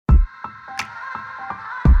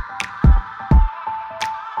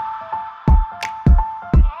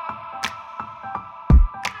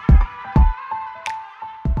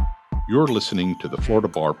You're listening to the Florida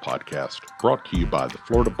Bar Podcast, brought to you by the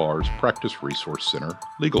Florida Bar's Practice Resource Center,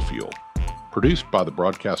 Legal Fuel, produced by the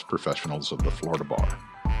broadcast professionals of the Florida Bar.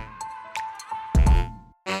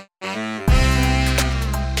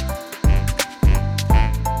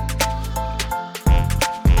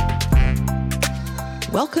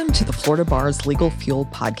 Welcome to the Florida Bar's Legal Fuel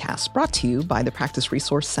Podcast, brought to you by the Practice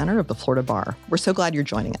Resource Center of the Florida Bar. We're so glad you're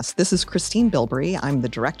joining us. This is Christine Bilbrey. I'm the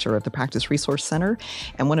director of the Practice Resource Center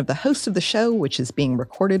and one of the hosts of the show, which is being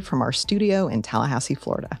recorded from our studio in Tallahassee,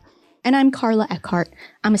 Florida. And I'm Carla Eckhart.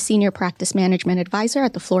 I'm a senior practice management advisor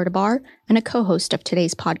at the Florida Bar and a co-host of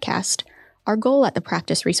today's podcast. Our goal at the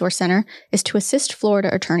Practice Resource Center is to assist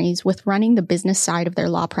Florida attorneys with running the business side of their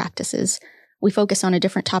law practices. We focus on a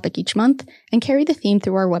different topic each month and carry the theme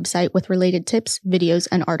through our website with related tips, videos,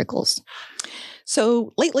 and articles.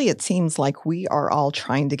 So lately, it seems like we are all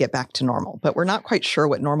trying to get back to normal, but we're not quite sure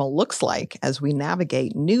what normal looks like as we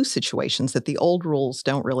navigate new situations that the old rules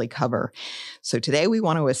don't really cover. So today, we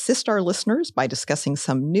want to assist our listeners by discussing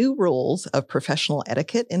some new rules of professional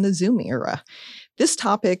etiquette in the Zoom era. This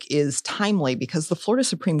topic is timely because the Florida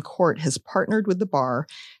Supreme Court has partnered with the bar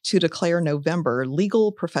to declare November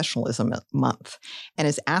Legal Professionalism Month and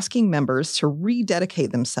is asking members to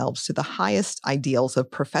rededicate themselves to the highest ideals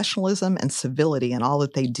of professionalism and civility in all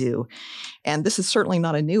that they do. And this is certainly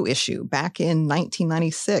not a new issue. Back in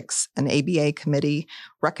 1996, an ABA committee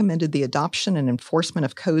recommended the adoption and enforcement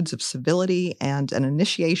of codes of civility and an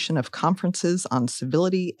initiation of conferences on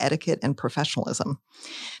civility, etiquette, and professionalism.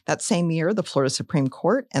 That same year, the Florida Supreme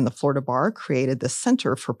Court and the Florida Bar created the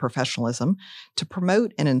Center for Professionalism to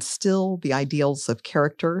promote and instill the ideals of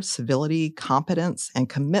character, civility, competence, and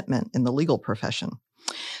commitment in the legal profession.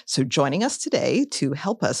 So joining us today to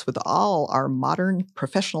help us with all our modern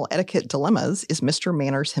professional etiquette dilemmas is Mr.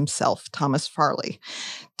 Manners himself, Thomas Farley.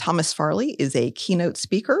 Thomas Farley is a keynote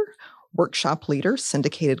speaker, workshop leader,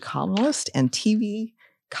 syndicated columnist, and TV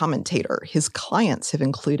commentator. His clients have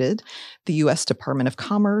included the U.S. Department of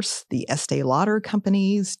Commerce, the Estee Lauder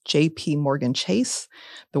Companies, J.P. Morgan Chase,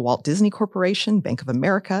 the Walt Disney Corporation, Bank of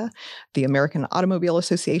America, the American Automobile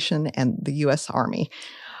Association, and the U.S. Army.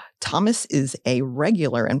 Thomas is a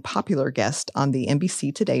regular and popular guest on the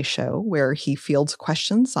NBC Today show, where he fields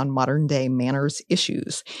questions on modern-day manners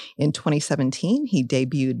issues. In 2017, he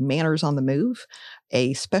debuted Manners on the Move,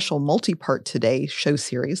 a special multi-part Today show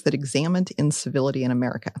series that examined incivility in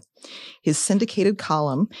America. His syndicated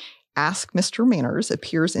column, Ask Mr. Manners,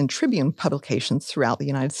 appears in Tribune publications throughout the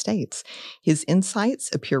United States. His insights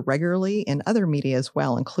appear regularly in other media as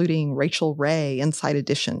well, including Rachel Ray, Inside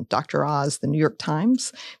Edition, Dr. Oz, the New York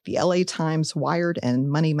Times, the LA Times, Wired, and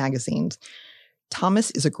Money magazines.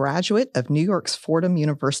 Thomas is a graduate of New York's Fordham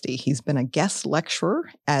University. He's been a guest lecturer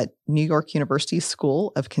at New York University's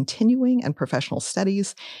School of Continuing and Professional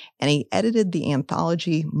Studies, and he edited the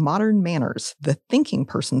anthology Modern Manners, The Thinking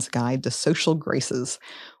Person's Guide to Social Graces.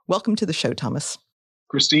 Welcome to the show, Thomas.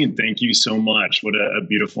 Christine, thank you so much. What a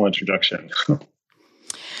beautiful introduction.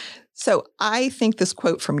 So I think this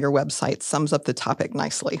quote from your website sums up the topic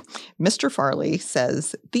nicely. Mr. Farley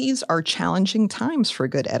says, "These are challenging times for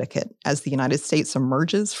good etiquette. As the United States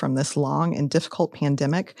emerges from this long and difficult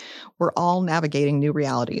pandemic, we're all navigating new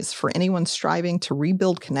realities. For anyone striving to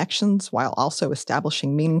rebuild connections while also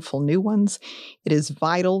establishing meaningful new ones, it is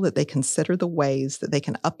vital that they consider the ways that they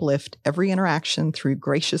can uplift every interaction through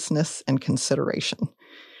graciousness and consideration."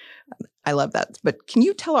 I love that. But can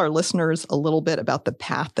you tell our listeners a little bit about the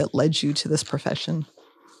path that led you to this profession?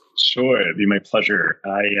 Sure, it'd be my pleasure.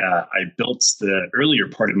 I built the earlier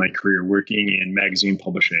part of my career working in magazine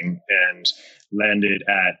publishing and landed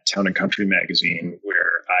at Town and Country magazine,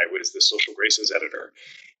 where I was the social graces editor.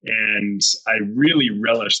 And I really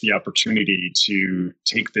relished the opportunity to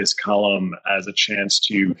take this column as a chance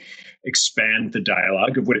to expand the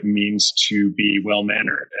dialogue of what it means to be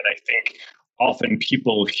well-mannered. And I think often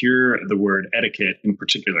people hear the word etiquette in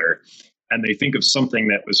particular, and they think of something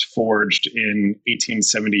that was forged in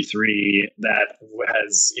 1873 that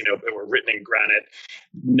has, that were written in granite,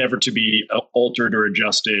 never to be altered or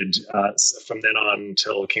adjusted from then on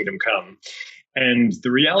until kingdom come. And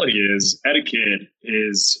the reality is etiquette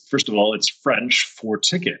is, first of all, it's French for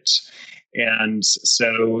ticket. And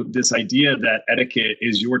so this idea that etiquette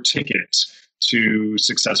is your ticket to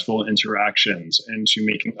successful interactions and to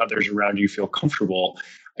making others around you feel comfortable,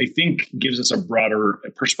 I think gives us a broader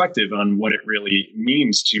perspective on what it really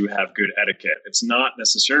means to have good etiquette. It's not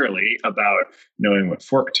necessarily about knowing what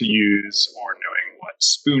fork to use or knowing what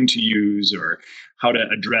spoon to use or how to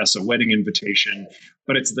address a wedding invitation,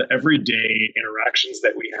 but it's the everyday interactions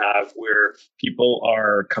that we have where people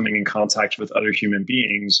are coming in contact with other human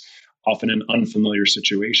beings often in unfamiliar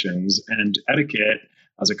situations. And etiquette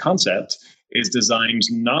as a concept is designed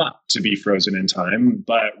not to be frozen in time,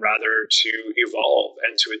 but rather to evolve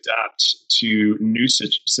and to adapt to new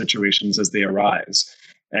situations as they arise.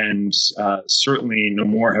 And certainly no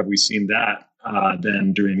more have we seen that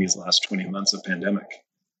than during these last 20 months of pandemic.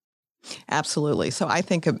 Absolutely. So I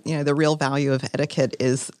think, the real value of etiquette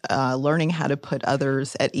is learning how to put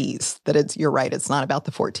others at ease. You're right, it's not about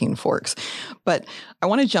the 14 forks. But I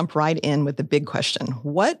want to jump right in with the big question.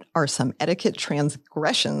 What are some etiquette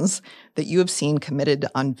transgressions that you have seen committed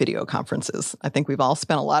on video conferences? I think we've all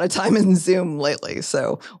spent a lot of time in Zoom lately.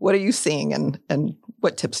 So what are you seeing and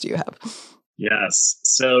what tips do you have? Yes.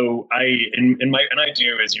 So I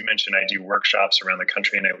do, as you mentioned, I do workshops around the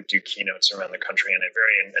country, and I do keynotes around the country.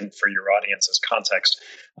 And for your audience's context,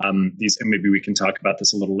 and maybe we can talk about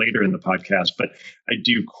this a little later in the podcast, but I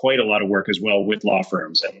do quite a lot of work as well with law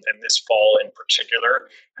firms. And this fall in particular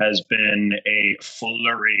has been a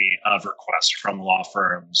flurry of requests from law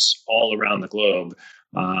firms all around the globe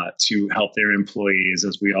to help their employees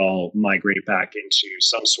as we all migrate back into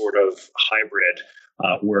some sort of hybrid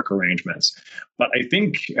work arrangements. But I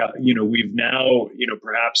think, we've now,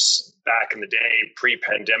 perhaps back in the day,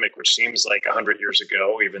 pre-pandemic, which seems like 100 years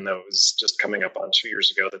ago, even though it was just coming up on 2 years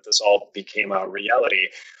ago that this all became our reality.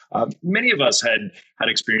 Many of us had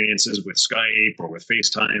experiences with Skype or with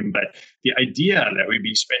FaceTime, but the idea that we'd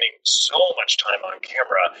be spending so much time on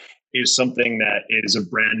camera is something that is was a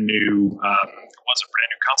brand new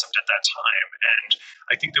concept at that time. And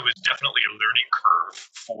I think there was definitely a learning curve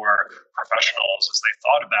for professionals as they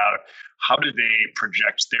thought about how do they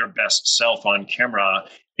project their best self on camera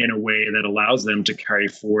in a way that allows them to carry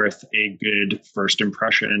forth a good first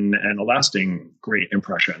impression and a lasting great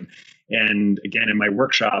impression. And again, in my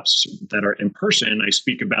workshops that are in person, I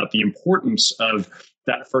speak about the importance of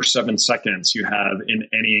that first 7 seconds you have in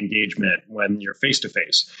any engagement when you're face to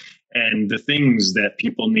face, and the things that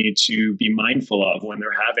people need to be mindful of when they're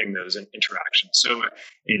having those interactions. So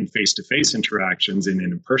in face-to-face interactions and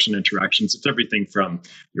in in-person interactions, it's everything from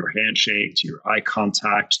your handshake to your eye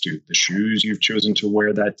contact to the shoes you've chosen to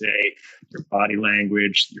wear that day, your body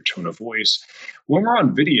language, your tone of voice. When we're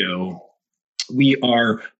on video, we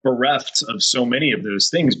are bereft of so many of those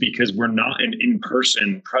things because we're not an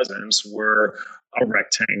in-person presence. We're a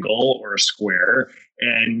rectangle or a square.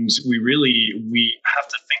 And we have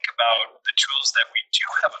to think about the tools that we do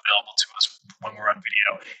have available to us when we're on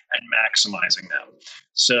video and maximizing them.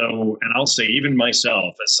 So, and I'll say even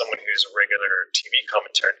myself, as someone who's a regular TV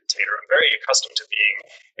commentator, I'm very accustomed to being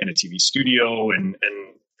in a TV studio and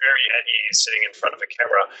very at ease sitting in front of a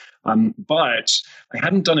camera. But I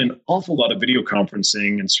hadn't done an awful lot of video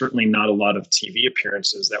conferencing and certainly not a lot of TV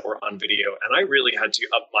appearances that were on video. And I really had to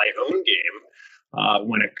up my own game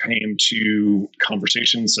when it came to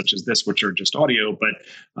conversations such as this, which are just audio, but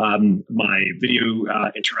my video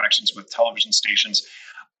interactions with television stations.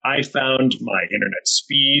 I found my internet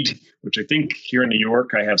speed, which I think here in New York,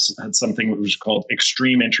 I have had something that was called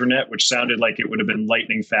extreme internet, which sounded like it would have been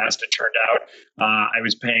lightning fast. It turned out I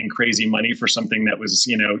was paying crazy money for something that was,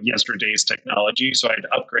 yesterday's technology. So I had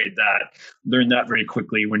to upgrade that, learned that very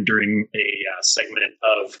quickly when during a segment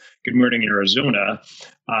of Good Morning Arizona,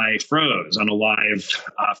 I froze on a live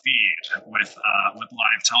feed with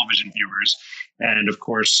live television viewers. And of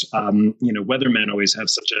course, weathermen always have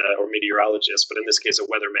or meteorologists, but in this case, a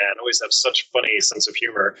weatherman always have such funny sense of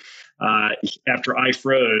humor. After I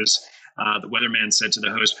froze, the weatherman said to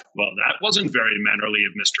the host, "Well, that wasn't very mannerly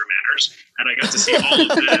of Mr. Manners." And I got to see all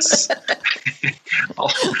of this,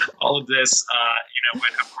 all of this,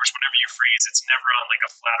 when, of course, whenever you freeze, it's never on like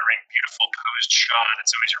a flattering, beautiful posed shot.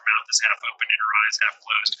 It's always your mouth is half open and your eyes half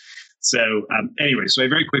closed. So so I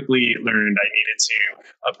very quickly learned I needed to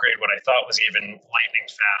upgrade what I thought was even lightning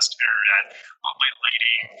fast internet, my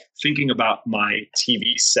lighting, thinking about my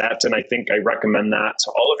TV set. And I think I recommend that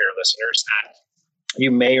to all of your listeners that you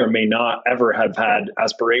may or may not ever have had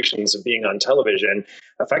aspirations of being on television.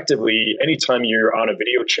 Effectively, anytime you're on a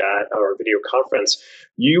video chat or a video conference,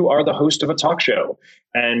 you are the host of a talk show.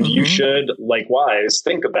 And you should likewise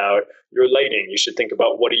think about your lighting. You should think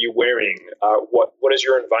about what are you wearing? What is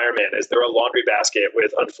your environment? Is there a laundry basket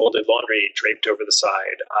with unfolded laundry draped over the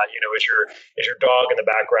side? Is your dog in the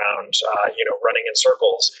background, running in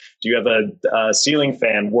circles? Do you have a ceiling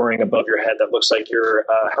fan whirring above your head that looks like you're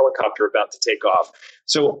a helicopter about to take off?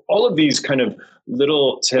 So all of these kind of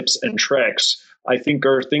little tips and tricks, I think,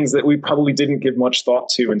 are things that we probably didn't give much thought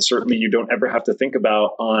to, and certainly you don't ever have to think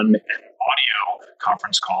about on an audio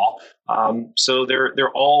conference call. So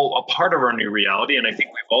they're all a part of our new reality, and I think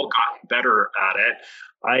we've all gotten better at it.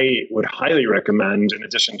 I would highly recommend, in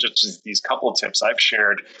addition to just these couple of tips I've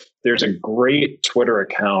shared, there's a great Twitter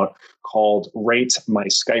account called Rate My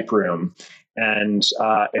Skype Room. And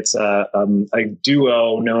it's a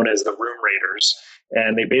duo known as the Room Raiders.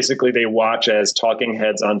 And they watch as talking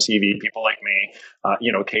heads on TV, people like me,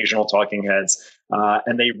 occasional talking heads.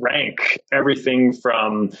 And they rank everything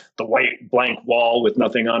from the white blank wall with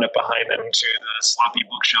nothing on it behind them to the sloppy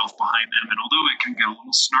bookshelf behind them. And although it can get a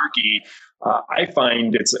little snarky, I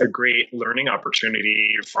find it's a great learning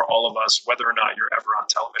opportunity for all of us, whether or not you're ever on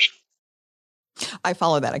television. I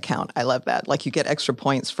follow that account. I love that. Like you get extra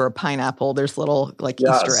points for a pineapple. There's little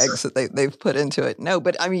Yes. Easter eggs that they've put into it. No,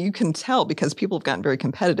 but I mean, you can tell because people have gotten very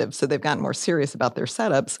competitive. So they've gotten more serious about their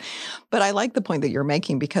setups. But I like the point that you're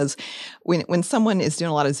making because when someone is doing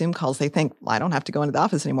a lot of Zoom calls, they think, well, I don't have to go into the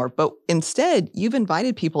office anymore. But instead, you've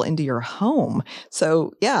invited people into your home.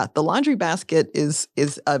 So yeah, the laundry basket is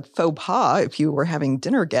a faux pas if you were having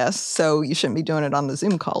dinner guests. So you shouldn't be doing it on the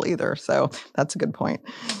Zoom call either. So that's a good point.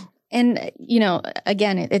 And,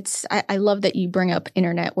 again, I love that you bring up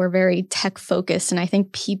internet. We're very tech focused. And I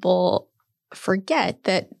think people forget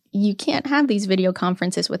that you can't have these video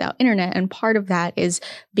conferences without internet. And part of that is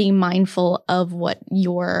being mindful of what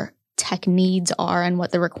your tech needs are and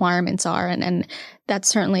what the requirements are. And that's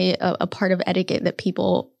certainly a part of etiquette that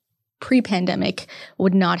people pre-pandemic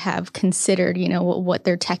would not have considered, what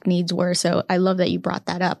their tech needs were. So I love that you brought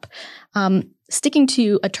that up. Sticking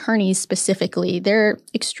to attorneys specifically, they're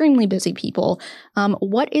extremely busy people.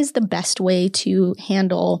 What is the best way to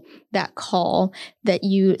handle that call that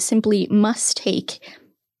you simply must take,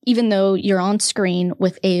 even though you're on screen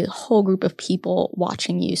with a whole group of people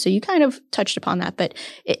watching you? So you kind of touched upon that, but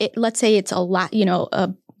let's say it's a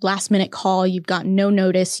last minute call. You've got no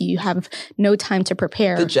notice. You have no time to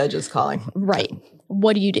prepare. The judge is calling. Right.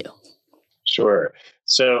 What do you do? Sure.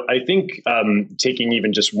 So I think taking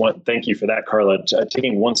even just one, thank you for that, Carla,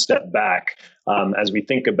 taking one step back as we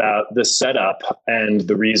think about the setup and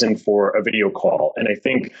the reason for a video call. And I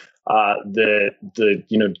think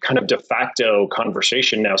the kind of de facto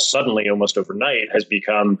conversation now suddenly almost overnight has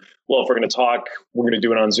become, well, if we're going to talk, we're going to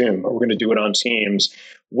do it on Zoom or we're going to do it on Teams,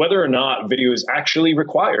 whether or not video is actually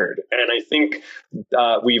required. And I think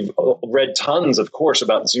we've read tons, of course,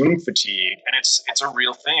 about Zoom fatigue, and it's a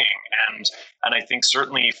real thing. And I think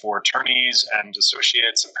certainly for attorneys and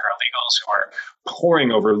associates and paralegals who are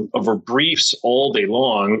poring over briefs all day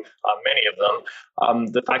long, many of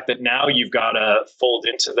them, the fact that now you've got to fold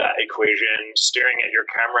into that equation, staring at your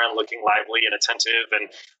camera and looking lively and attentive, and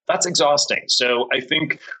that's exhausting. So I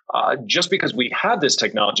think just because we have this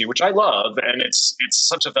technology, which I love, and it's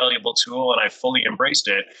such a valuable tool and I fully embraced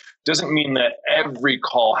it, doesn't mean that every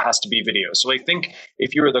call has to be video. So I think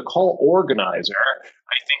if you're the call organizer,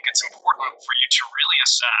 I think it's important for you to really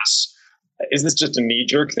assess, is this just a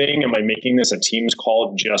knee-jerk thing? Am I making this a Teams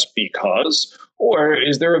call just because? Or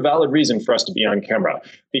is there a valid reason for us to be on camera?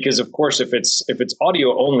 Because of course, if it's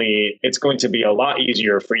audio only, it's going to be a lot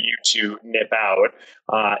easier for you to nip out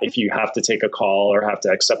if you have to take a call or have to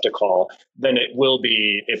accept a call than it will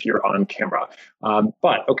be if you're on camera.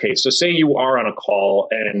 But okay, so say you are on a call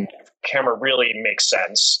and camera really makes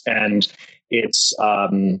sense, and it's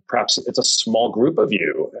perhaps it's a small group of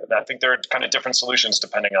you. I think there are kind of different solutions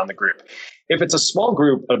depending on the group. If it's a small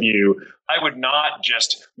group of you, I would not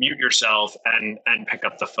just mute yourself and pick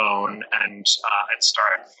up the phone and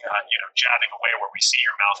start chatting away where we see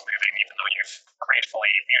your mouth moving, even though you've gratefully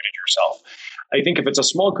muted yourself. I think if it's a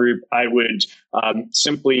small group, I would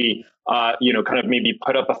simply kind of maybe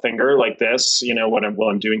put up a finger like this. What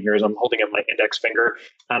I'm doing here is I'm holding up my index finger,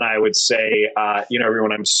 and I would say,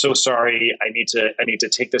 everyone, I'm so sorry. I need to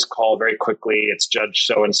take this call very quickly. It's Judge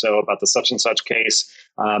so and so about the such and such case.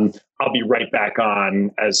 I'll be right back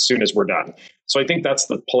on as soon as we're done. So I think that's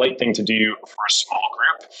the polite thing to do for a small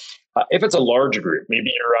group. If it's a large group,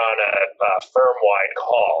 maybe you're on a firm-wide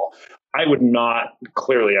call, I would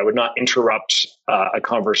not interrupt a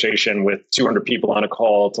conversation with 200 people on a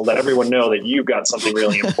call to let everyone know that you've got something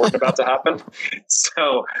really important about to happen.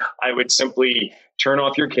 So I would simply turn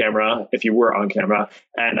off your camera if you were on camera,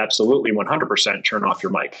 and absolutely 100% turn off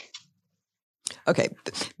your mic. Okay,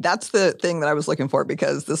 that's the thing that I was looking for,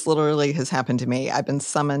 because this literally has happened to me. I've been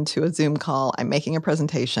summoned to a Zoom call. I'm making a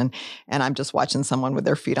presentation, and I'm just watching someone with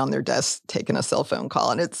their feet on their desk taking a cell phone call.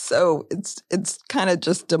 And it's kind of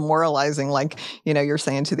just demoralizing. Like, you're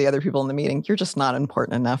saying to the other people in the meeting, you're just not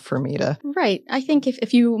important enough for me to. Right. I think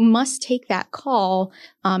if you must take that call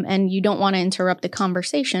and you don't want to interrupt the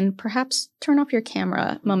conversation, perhaps turn off your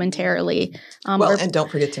camera momentarily. And don't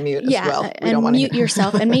forget to mute as well. We don't want to mute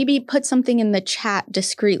yourself, and maybe put something in the chat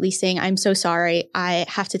discreetly discreetly saying, I'm so sorry, I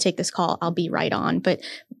have to take this call, I'll be right on. But,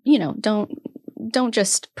 don't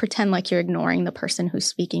just pretend like you're ignoring the person who's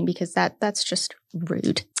speaking, because that's just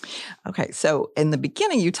rude. Okay. So in the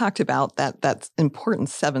beginning, you talked about that's important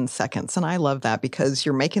 7 seconds. And I love that because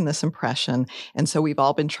you're making this impression. And so we've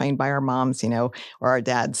all been trained by our moms, or our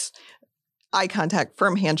dads. Eye contact,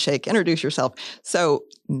 firm handshake, introduce yourself. So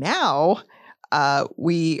now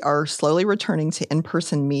we are slowly returning to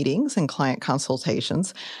in-person meetings and client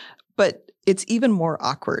consultations, but it's even more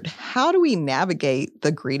awkward. How do we navigate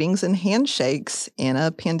the greetings and handshakes in a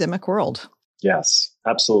pandemic world? Yes,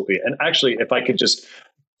 absolutely. And actually, if I could just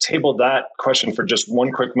table that question for just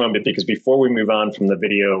one quick moment, because before we move on from the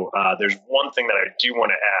video, there's one thing that I do want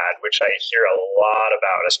to add, which I hear a lot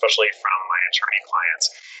about, especially from my attorney clients,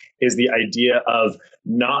 is the idea of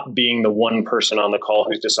not being the one person on the call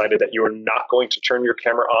who's decided that you are not going to turn your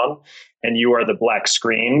camera on and you are the black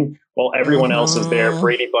screen while everyone else is there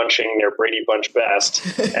Brady Bunching their Brady Bunch best.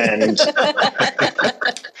 And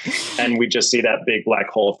and we just see that big black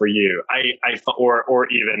hole for you. Or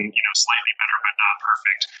even, slightly better, but not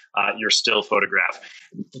perfect. You're still photographed.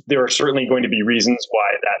 There are certainly going to be reasons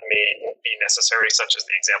why that may be necessary, such as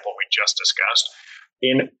the example we just discussed.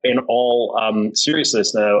 In all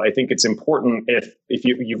seriousness, though, I think it's important if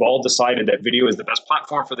you've all decided that video is the best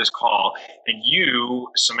platform for this call, and you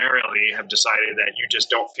summarily have decided that you just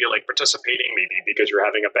don't feel like participating, maybe because you're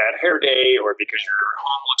having a bad hair day or because your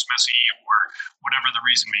home looks messy or whatever the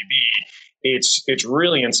reason may be, it's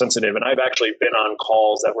really insensitive. And I've actually been on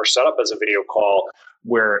calls that were set up as a video call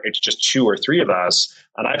where it's just 2 or 3 of us,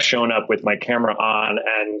 and I've shown up with my camera on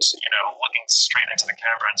and looking straight into the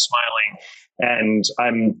camera and smiling. And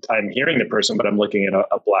I'm hearing the person, but I'm looking at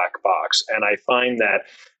a black box. And I find that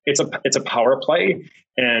it's a power play,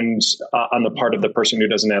 and on the part of the person who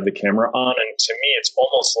doesn't have the camera on. And to me, it's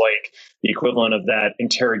almost like the equivalent of that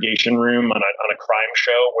interrogation room on a crime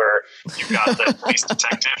show where you've got the police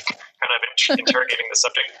detective kind of interrogating the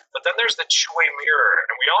subject, but then there's the two-way mirror,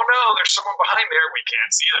 and we all know there's someone behind there. We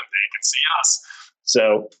can't see them; they can see us.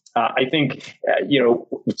 So I think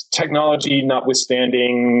technology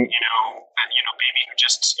notwithstanding, baby who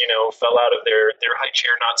just fell out of their high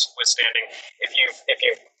chair notwithstanding, if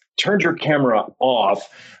you've turned your camera off,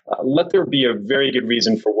 let there be a very good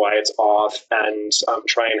reason for why it's off, and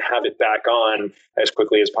try and have it back on as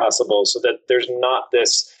quickly as possible, so that there's not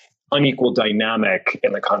this unequal dynamic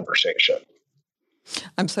in the conversation.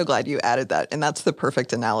 I'm so glad you added that. And that's the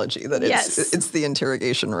perfect analogy, that it's the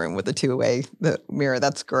interrogation room with the two-way mirror.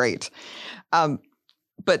 That's great.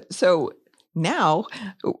 But so now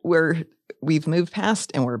we've moved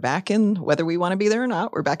past and we're back in, whether we want to be there or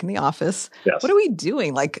not, we're back in the office. Yes. What are we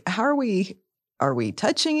doing? Like, how are we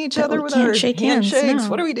touching each other with our handshakes? No.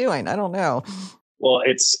 What are we doing? I don't know. Well,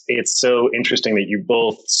 it's so interesting that you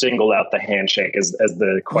both singled out the handshake as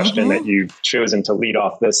the question that you've chosen to lead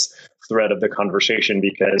off this thread of the conversation,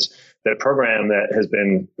 because the program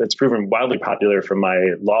that's proven wildly popular for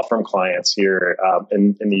my law firm clients here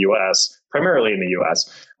in the U.S., primarily in the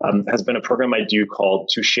U.S., has been a program I do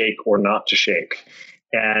called To Shake or Not to Shake.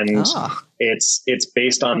 And it's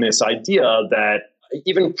based on this idea that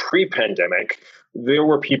even pre-pandemic, there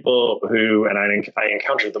were people who, and I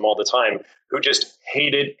encountered them all the time, who just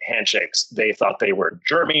hated handshakes. They thought they were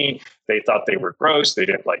germy. They thought they were gross. They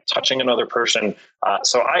didn't like touching another person.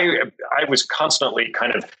 So I was constantly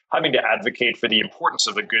kind of having to advocate for the importance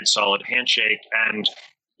of a good, solid handshake. And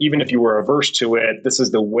even if you were averse to it, this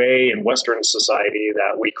is the way in Western society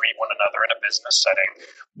that we greet one another in a business setting,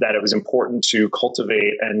 that it was important to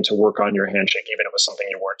cultivate and to work on your handshake, even if it was something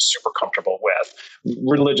you weren't super comfortable with.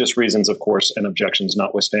 Religious reasons, of course, and objections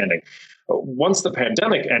notwithstanding. Once the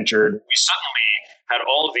pandemic entered, we suddenly had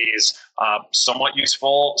all of these somewhat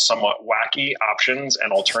useful, somewhat wacky options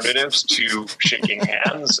and alternatives to shaking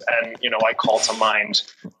hands. And, I call to mind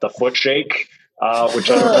the foot shake, which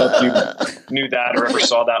I don't know if you knew that or ever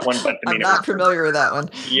saw that one, but I'm not familiar with that one.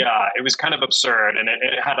 Yeah, it was kind of absurd, and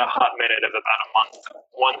it had a hot minute of about a month,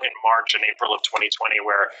 one in March and April of 2020,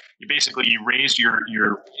 where you raise your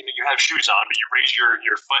you have shoes on, but you raise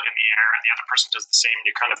your foot in the air, and the other person does the same.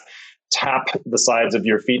 You kind of tap the sides of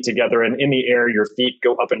your feet together, and in the air, your feet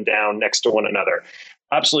go up and down next to one another.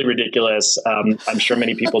 Absolutely ridiculous. I'm sure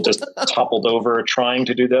many people just toppled over trying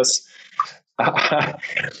to do this.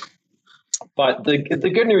 But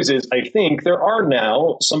the good news is, I think there are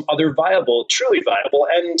now some other truly viable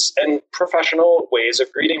and professional ways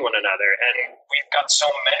of greeting one another. And we've got so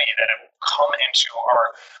many that have come into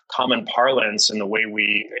our common parlance in the way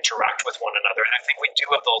we interact with one another. And I think we do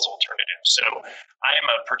have those alternatives. So I am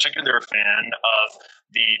a particular fan of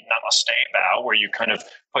the namaste bow, where you kind of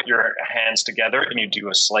put your hands together and you do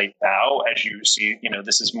a slight bow. As you see,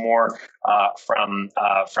 this is more from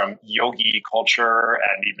yogi culture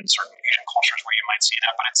and even certain Asian cultures where you might see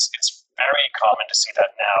that, but it's very common to see that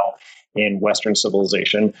now in Western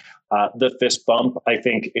civilization. The fist bump, I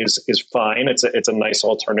think, is fine. It's a nice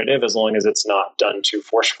alternative as long as it's not done too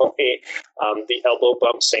forcefully. The elbow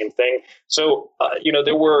bump, same thing. So,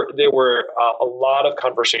 there were a lot of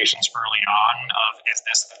conversations early on of, is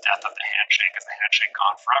this the death of the handshake? Is the handshake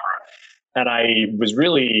gone forever? And I was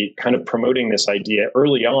really kind of promoting this idea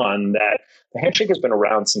early on that the handshake has been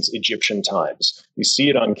around since Egyptian times. You see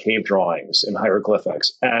it on cave drawings in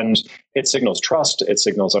hieroglyphics, and it signals trust, it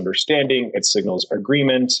signals understanding, it signals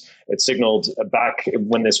agreement. It signaled back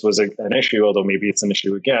when this was an issue, although maybe it's an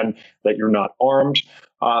issue again, that you're not armed.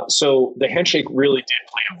 So the handshake really did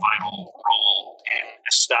play a vital role in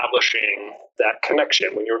establishing that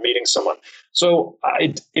connection when you're meeting someone. So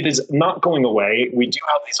it is not going away. We do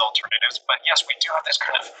have these alternatives, but yes, we do have this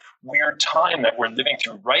kind of weird time that we're living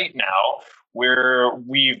through right now, where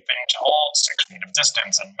we've been told 6 feet of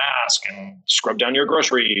distance and mask and scrub down your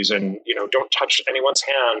groceries and, don't touch anyone's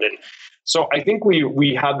hand. And so I think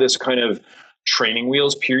we have this kind of training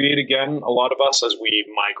wheels period again, a lot of us, as we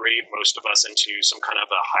migrate, most of us, into some kind of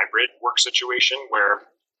a hybrid work situation where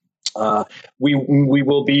we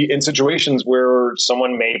will be in situations where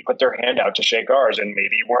someone may put their hand out to shake ours, and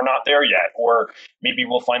maybe we're not there yet, or maybe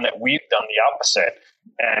we'll find that we've done the opposite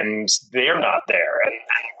and they're not there, and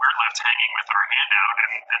we're left hanging with our hand out,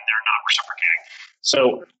 and they're not reciprocating.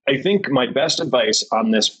 So I think my best advice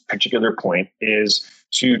on this particular point is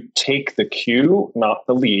to take the cue, not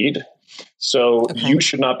the lead. So you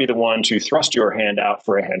should not be the one to thrust your hand out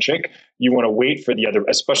for a handshake. You want to wait for the other,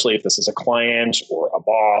 especially if this is a client or a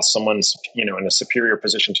boss, someone's, in a superior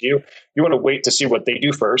position to you. You want to wait to see what they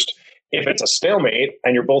do first. If it's a stalemate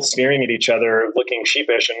and you're both staring at each other, looking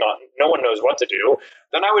sheepish, and no one knows what to do,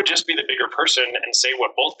 then I would just be the bigger person and say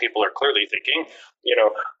what both people are clearly thinking.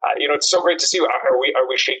 It's so great to see. Are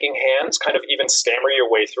we shaking hands? Kind of even stammer your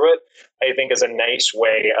way through it, I think, is a nice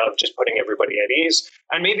way of just putting everybody at ease.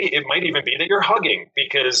 And maybe it might even be that you're hugging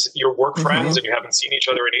because you're work friends and you haven't seen each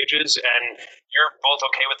other in ages, and you're both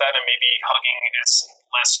okay with that. And maybe hugging is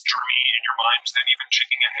less dreamy in your mind than even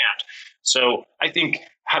shaking a hand. So I think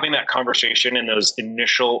having that conversation in those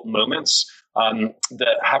initial moments,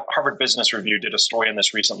 the Harvard Business Review did a story on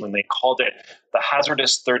this recently, and they called it the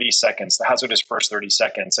hazardous 30 seconds, the hazardous first 30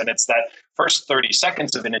 seconds. And it's that first 30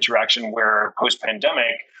 seconds of an interaction where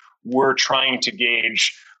post-pandemic, we're trying to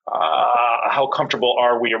gauge how comfortable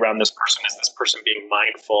are we around this person? Is this person being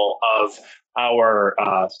mindful of our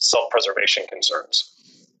self-preservation concerns?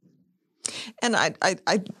 And I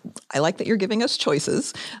like that you're giving us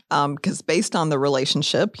choices because based on the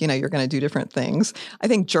relationship, you're going to do different things. I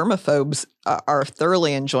think germaphobes are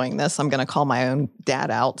thoroughly enjoying this. I'm going to call my own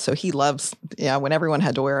dad out. So he loves, when everyone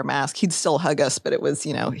had to wear a mask, he'd still hug us, but it was,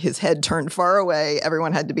 his head turned far away.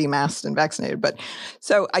 Everyone had to be masked and vaccinated. But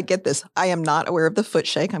so I get this. I am not aware of the foot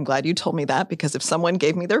shake. I'm glad you told me that, because if someone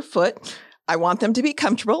gave me their foot, I want them to be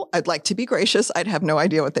comfortable. I'd like to be gracious. I'd have no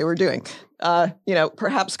idea what they were doing.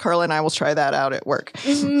 Perhaps Carla and I will try that out at work.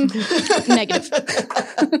 Negative.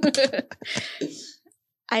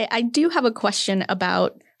 I do have a question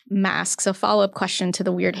about masks, a follow-up question to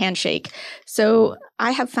the weird handshake. So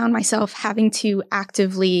I have found myself having to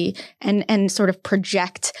actively and sort of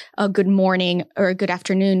project a good morning or a good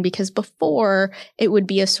afternoon, because before it would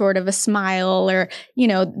be a sort of a smile, or,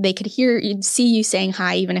 they could see you saying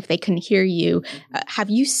hi, even if they couldn't hear you. Have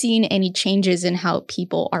you seen any changes in how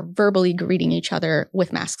people are verbally greeting each other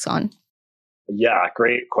with masks on? Yeah,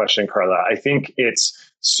 great question, Carla. I think it's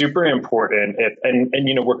super important.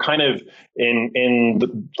 We're kind of in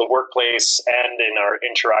the workplace and in our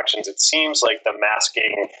interactions, it seems like the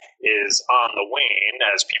masking is on the wane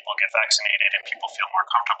as people get vaccinated and people feel more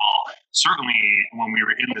comfortable. Certainly when we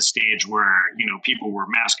were in the stage where, people were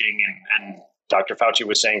masking and Dr. Fauci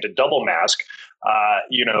was saying to double mask,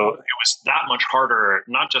 it was that much harder,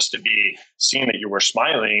 not just to be seen that you were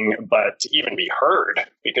smiling, but to even be heard,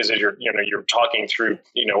 because as you're talking through,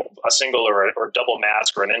 a single or double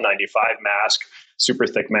mask or an N95 mask, super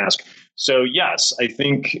thick mask. So yes, I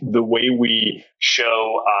think the way we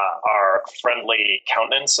show our friendly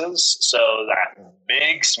countenances, so that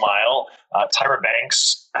big smile, Tyra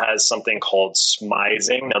Banks has something called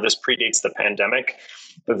smizing. Now this predates the pandemic,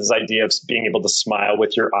 but this idea of being able to smile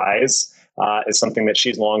with your eyes is something that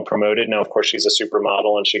she's long promoted. Now, of course, she's a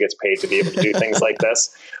supermodel and she gets paid to be able to do things like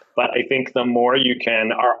this. But I think the more you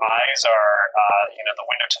can, our eyes are, the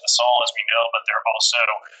window to the soul, as we know, but they're also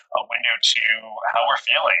a window to how we're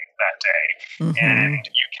feeling that day. And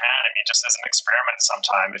you can, just as an experiment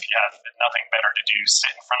sometime, if you have nothing better to do,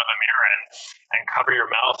 sit in front of a mirror and cover your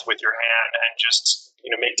mouth with your hand and just,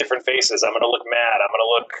 make different faces. I'm going to look mad. I'm going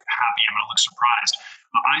to look happy. I'm going to look surprised.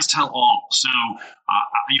 Eyes tell all. So,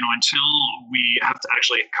 until we have to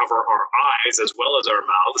actually cover our eyes as well as our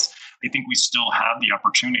mouths, I think we still have the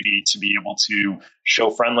opportunity to be able to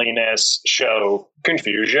show friendliness, show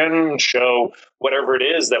confusion, show whatever it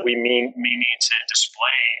is that we may need to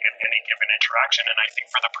display in any given interaction. And I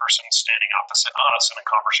think for the person standing opposite us in a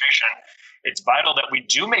conversation, it's vital that we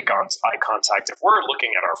do make eye contact. If we're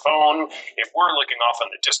looking at our phone, if we're looking off in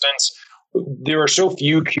the distance, there are so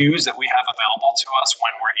few cues that we have available to us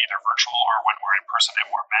when we're either virtual or when we're in person and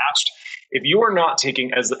we're matched. If you are not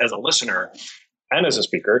taking, as a listener and as a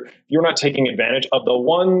speaker, you're not taking advantage of the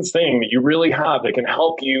one thing that you really have that can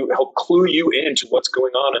help clue you into what's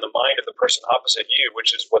going on in the mind of the person opposite you,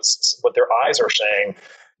 which is what their eyes are saying,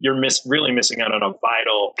 you're really missing out on a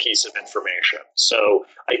vital piece of information. So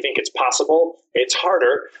I think it's possible. It's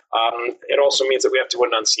harder. It also means that we have to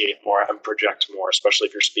enunciate more and project more, especially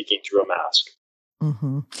if you're speaking through a mask.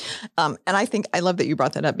 And I love that you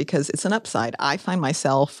brought that up because it's an upside. I find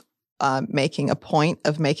myself making a point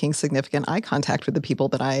of making significant eye contact with the people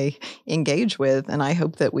that I engage with. And I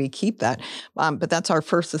hope that we keep that. But that's our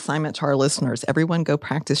first assignment to our listeners. Everyone go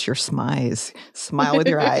practice your smiles. Smile with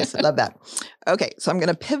your eyes. Love that. Okay, so I'm going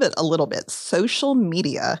to pivot a little bit. Social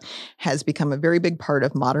media has become a very big part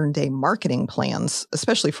of modern day marketing plans,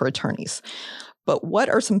 especially for attorneys. But what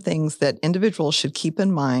are some things that individuals should keep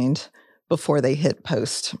in mind before they hit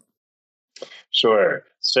post? Sure.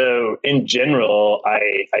 So in general,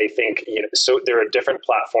 I think, so there are different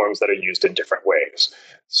platforms that are used in different ways.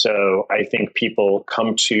 So I think people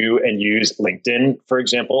come to and use LinkedIn, for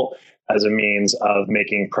example, as a means of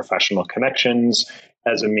making professional connections,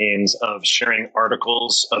 as a means of sharing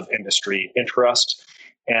articles of industry interest.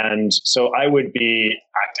 And so I would be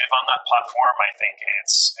active on that platform. I think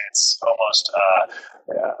it's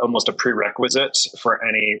almost a prerequisite for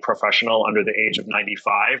any professional under the age of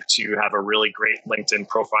 95 to have a really great LinkedIn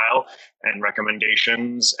profile and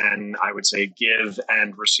recommendations. And I would say give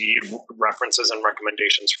and receive references and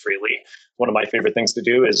recommendations freely. One of my favorite things to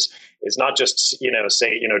do is not just,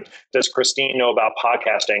 say, does Christine know about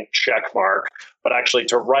podcasting? Check mark. But actually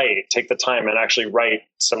to take the time and actually write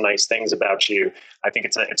some nice things about you. I think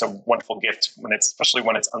it's a wonderful gift especially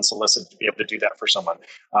when it's unsolicited to be able to do that for someone.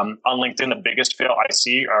 On LinkedIn, the biggest fail I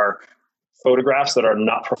see are photographs that are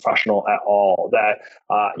not professional at all. That,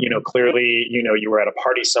 clearly, you were at a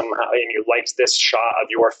party somehow and you liked this shot of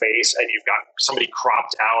your face and you've got somebody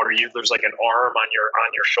cropped out, or there's like an arm on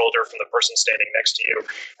your shoulder from the person standing next to you,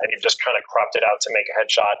 and you've just kind of cropped it out to make a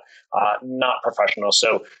headshot. Not professional.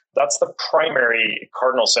 So that's the primary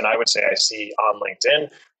cardinal sin I would say I see on LinkedIn.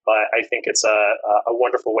 But I think it's a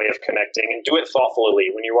wonderful way of connecting, and do it thoughtfully.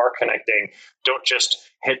 When you are connecting, don't just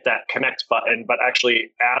hit that connect button, but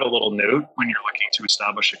actually add a little note when you're looking to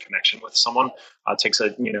establish a connection with someone. It takes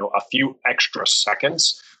a few extra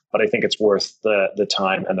seconds, but I think it's worth the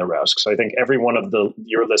time and the risk. So I think every one of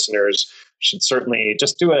your listeners should certainly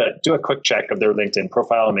just do a quick check of their LinkedIn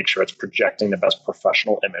profile and make sure it's projecting the best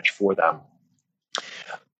professional image for them.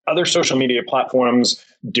 Other social media platforms,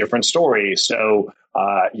 different story. So,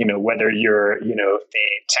 whether you're, the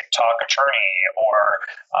TikTok attorney or,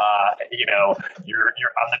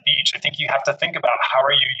 you're on the beach, I think you have to think about how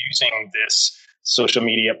are you using this social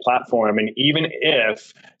media platform. And even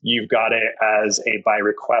if you've got it as a by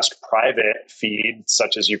request private feed,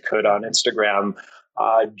 such as you could on Instagram,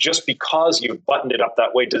 just because you've buttoned it up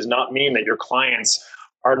that way does not mean that your clients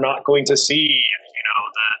are not going to see,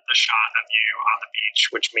 the shot of you on the beach,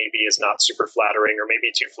 which maybe is not super flattering or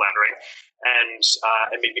maybe too flattering,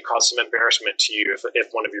 and maybe cause some embarrassment to you if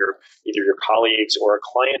one of either your colleagues or a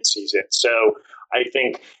client sees it. So I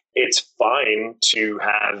think it's fine to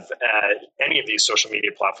have any of these social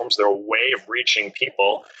media platforms. They're a way of reaching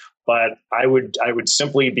people. But I would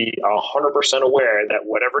simply be 100% aware that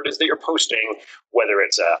whatever it is that you're posting, whether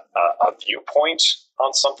it's a viewpoint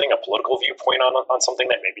on something, a political viewpoint on something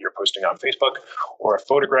that maybe you're posting on Facebook, or a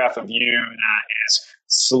photograph of you that is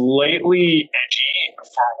slightly edgy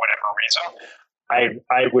for whatever reason,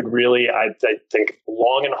 I would really, I think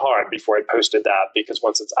long and hard before I posted that, because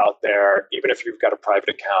once it's out there, even if you've got a private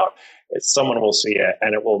account, someone will see it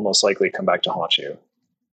and it will most likely come back to haunt you.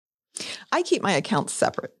 I keep my accounts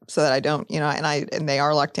separate so that I don't, and they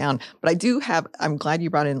are locked down. But I do have, I'm glad you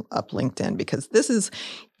brought up LinkedIn, because this is,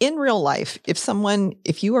 in real life,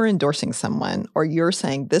 if you are endorsing someone or you're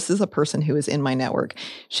saying this is a person who is in my network,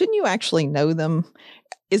 shouldn't you actually know them?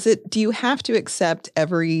 Do you have to accept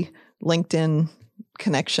every LinkedIn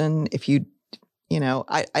connection if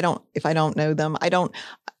if I don't know them?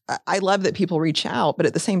 I love that people reach out, but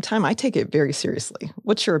at the same time, I take it very seriously.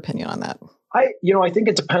 What's your opinion on that? I think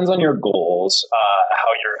it depends on your goals, how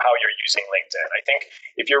you're using LinkedIn. I think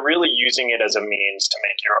if you're really using it as a means to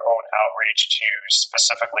make your own outreach to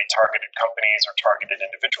specifically targeted companies or targeted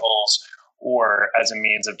individuals, or as a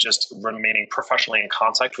means of just remaining professionally in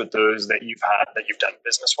contact with those that you've done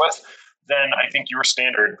business with, then I think your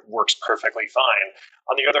standard works perfectly fine.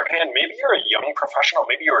 On the other hand, maybe you're a young professional,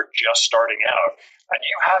 maybe you're just starting out, and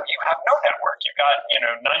you have no network. You've got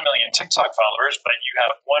 9 million TikTok followers, but you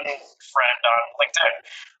have one friend on LinkedIn.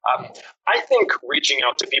 I think reaching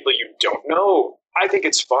out to people you don't know, I think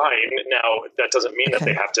it's fine. Now, that doesn't mean that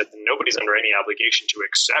nobody's under any obligation to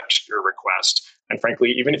accept your request. And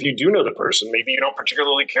frankly, even if you do know the person, maybe you don't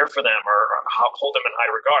particularly care for them or hold them in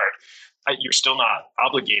high regard, you're still not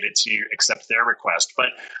obligated to accept their request.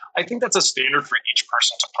 But I think that's a standard for each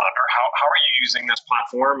person to ponder. How are you using this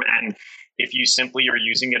platform? And if you simply are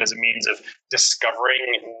using it as a means of discovering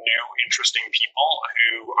new, interesting people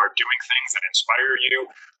who are doing things that inspire you,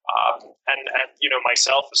 and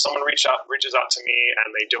myself, if someone reaches out to me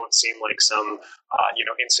and they don't seem like some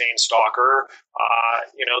insane stalker,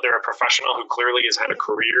 they're a professional who clearly has had a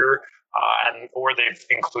career, or they've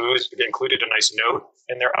included a nice note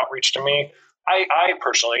in their outreach to me, I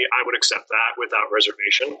personally would accept that without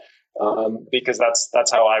reservation, because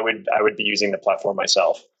that's how I would be using the platform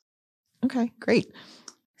myself. Okay, great.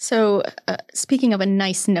 So speaking of a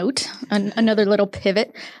nice note, another little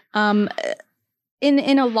pivot,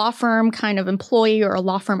 in a law firm kind of employee or a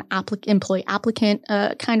law firm employee applicant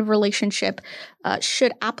kind of relationship,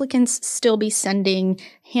 should applicants still be sending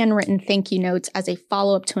handwritten thank you notes as a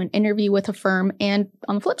follow-up to an interview with a firm? And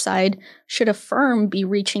on the flip side, should a firm be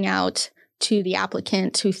reaching out to the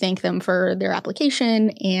applicant to thank them for their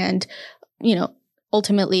application and,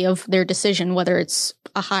 ultimately of their decision, whether it's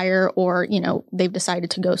a hire or, they've decided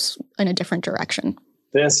to go in a different direction?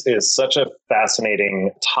 This is such a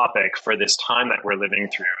fascinating topic for this time that we're living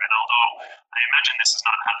through. And although I imagine this is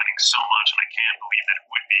not happening so much, and I can't believe that it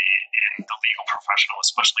would be in the legal professional,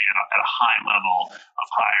 especially at a high level of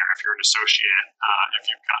hire, if you're an associate, if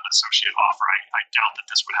you've got an associate offer, I doubt that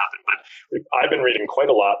this would happen. But I've been reading quite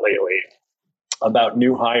a lot lately about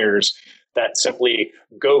new hires that simply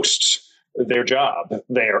ghost their job.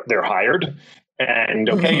 They're hired, and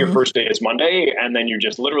your first day is Monday, and then you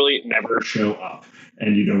just literally never show up,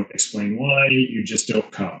 and you don't explain why, you just don't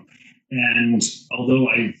come. And although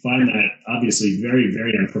I find that obviously very,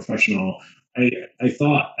 very unprofessional, I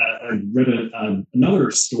thought I read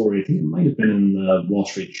another story, I think it might have been in the Wall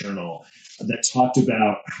Street Journal, that talked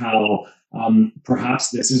about how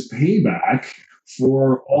perhaps this is payback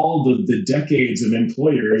for all the decades of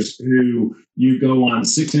employers who you go on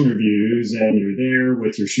 6 interviews and you're there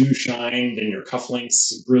with your shoes shined and your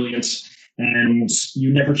cufflinks brilliant, and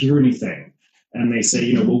you never hear anything. And they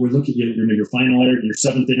say, we're looking at your final, your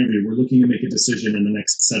 7th interview, we're looking to make a decision in the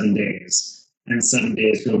next 7 days. And 7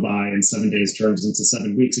 days go by, and 7 days turns into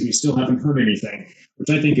 7 weeks, and you still haven't heard anything, which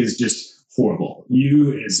I think is just horrible.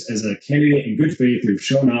 You, as a candidate in good faith who've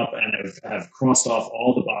shown up and have crossed off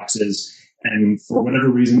all the boxes, and for whatever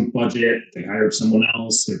reason, budget, they hired someone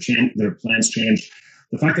else, their plans changed.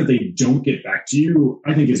 The fact that they don't get back to you,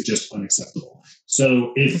 I think, is just unacceptable.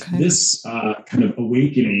 So if this kind of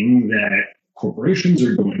awakening that corporations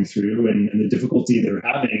are going through and the difficulty they're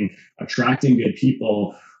having attracting good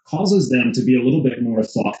people causes them to be a little bit more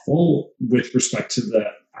thoughtful with respect to the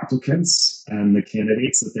applicants and the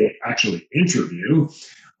candidates that they actually interview,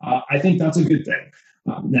 I think that's a good thing.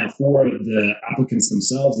 Now, for the applicants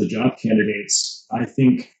themselves, the job candidates, I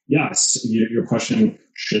think, yes, your question,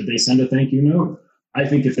 should they send a thank you note? I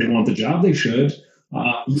think if they want the job, they should.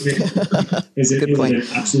 Is it an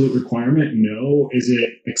absolute requirement? No. Is it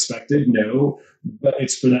expected? No. But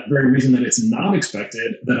it's for that very reason that it's not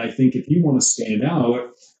expected that I think if you want to stand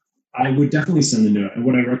out, I would definitely send the note. And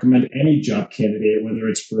what I recommend any job candidate, whether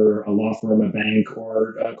it's for a law firm, a bank,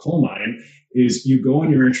 or a coal mine, is you go on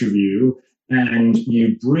your interview and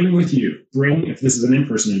you bring with you, if this is an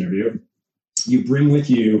in-person interview, you bring with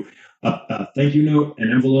you a thank you note,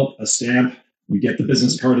 an envelope, a stamp. You get the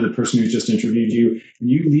business card of the person who's just interviewed you, and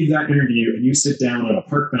you leave that interview and you sit down on a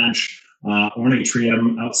park bench or an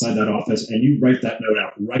atrium outside that office, and you write that note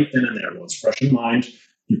out right then and there while it's fresh in mind.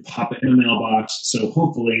 you pop it in a mailbox. So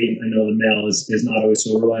hopefully, I know the mail is not always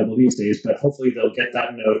so reliable these days, but hopefully they'll get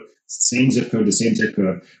that note, same zip code to same zip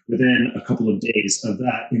code, within a couple of days of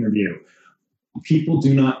that interview. People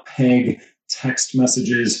do not peg text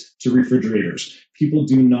messages to refrigerators. People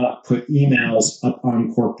do not put emails up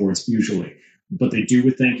on corkboards usually, but they do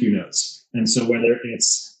with thank you notes. And so whether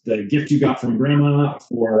it's the gift you got from grandma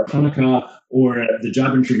for Hanukkah or the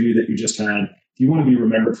job interview that you just had, if you want to be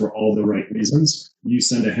remembered for all the right reasons, you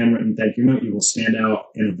send a handwritten thank you note, you will stand out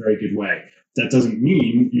in a very good way. That doesn't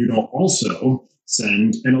mean you don't also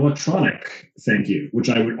send an electronic thank you, which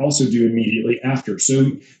I would also do immediately after.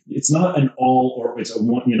 So it's not an all or it's a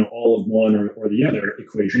one, all of one or the other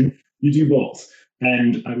equation. You do both.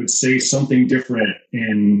 And I would say something different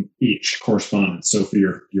in each correspondence. So for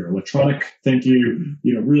your electronic thank you,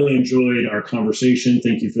 really enjoyed our conversation.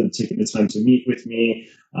 Thank you for taking the time to meet with me.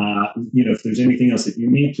 If there's anything else that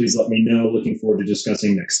you need, please let me know. Looking forward to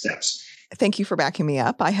discussing next steps. Thank you for backing me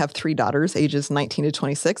up. I have 3 daughters, ages 19 to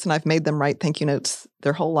 26, and I've made them write thank you notes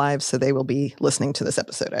their whole lives, so they will be listening to this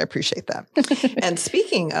episode. I appreciate that. And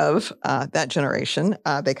speaking of that generation,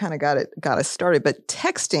 they kind of got us started, but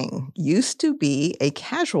texting used to be a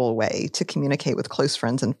casual way to communicate with close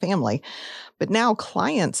friends and family, but now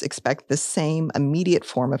clients expect the same immediate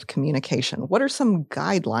form of communication. What are some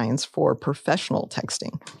guidelines for professional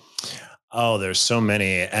texting? Oh, there's so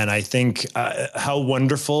many. And I think how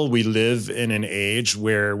wonderful we live in an age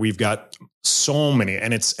where we've got so many,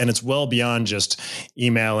 and it's well beyond just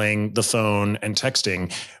emailing, the phone, and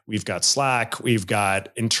texting. We've got Slack, we've got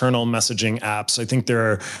internal messaging apps. I think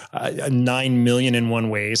there are 9 million and one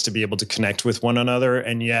ways to be able to connect with one another.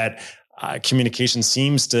 And yet communication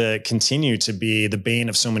seems to continue to be the bane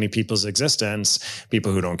of so many people's existence.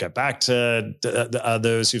 People who don't get back to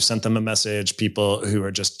those who've sent them a message, people who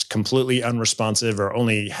are just completely unresponsive or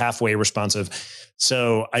only halfway responsive.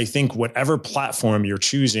 So I think whatever platform you're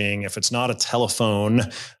choosing, if it's not a telephone,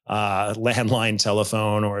 landline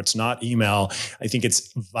telephone, or it's not email, I think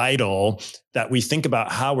it's vital that we think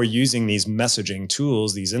about how we're using these messaging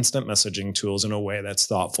tools, these instant messaging tools, in a way that's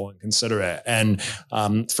thoughtful and considerate. And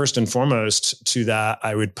first and foremost to that,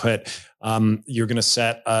 I would put you're going to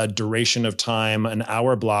set a duration of time, an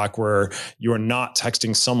hour block, where you're not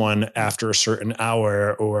texting someone after a certain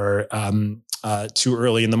hour or too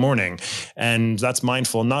early in the morning. And that's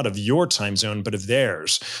mindful not of your time zone, but of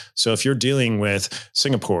theirs. So if you're dealing with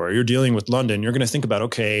Singapore, or you're dealing with London, you're going to think about,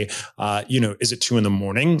 okay, is it 2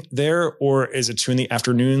 a.m. there, or is it 2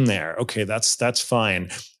 p.m. there? Okay, that's fine.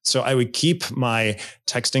 So I would keep my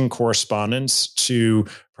texting correspondence to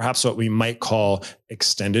perhaps what we might call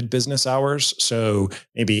extended business hours. So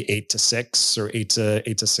maybe 8 to 6 or 8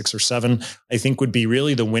 to 6 or 7, I think would be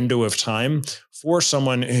really the window of time for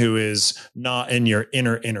someone who is not in your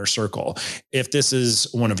inner circle. If this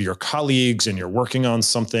is one of your colleagues and you're working on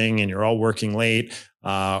something and you're all working late,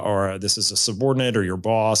 or this is a subordinate or your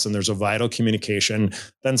boss and there's a vital communication,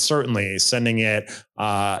 then certainly sending it,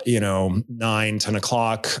 9, 10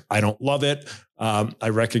 o'clock. I don't love it. I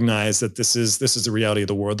recognize that this is the reality of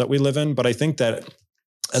the world that we live in. But I think that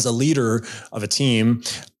as a leader of a team,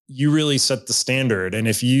 you really set the standard. And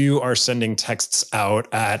if you are sending texts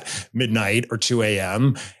out at midnight or 2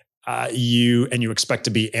 a.m., you expect to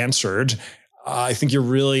be answered, I think you're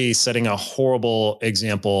really setting a horrible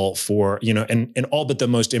example for, in all but the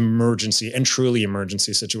most emergency and truly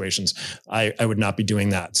emergency situations. I would not be doing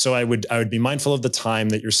that. So I would be mindful of the time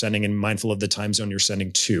that you're sending and mindful of the time zone you're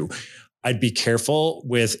sending to. I'd be careful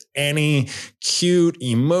with any cute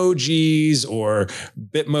emojis or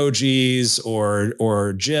bitmojis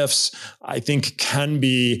or GIFs. I think can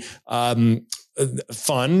be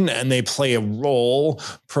fun, and they play a role,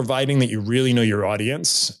 providing that you really know your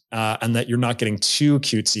audience and that you're not getting too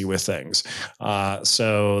cutesy with things.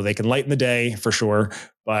 So they can lighten the day for sure,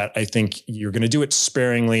 but I think you're going to do it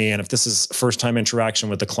sparingly. And if this is first time interaction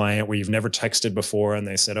with the client where you've never texted before and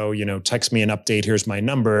they said, oh, text me an update, here's my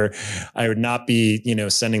number, I would not be,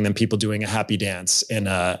 sending them people doing a happy dance in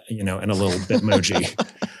a little Bitmoji.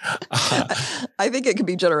 I think it could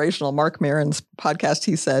be generational. Mark Maron's podcast,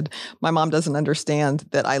 he said, my mom doesn't understand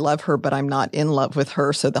that I love her, but I'm not in love with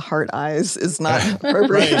her. So the heart eyes is not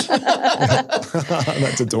appropriate.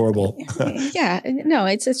 That's adorable. Yeah, no,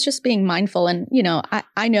 it's just being mindful. And,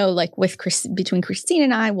 I know like between Christine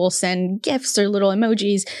and I, we'll send GIFs or little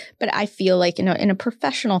emojis, but I feel like, in a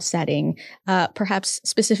professional setting, perhaps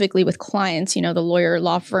specifically with clients, the lawyer,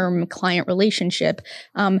 law firm, client relationship,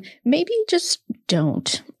 maybe just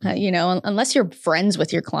don't. unless you're friends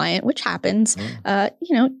with your client, which happens,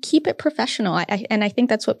 keep it professional. And I think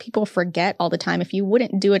that's what people forget all the time. If you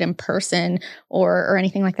wouldn't do it in person or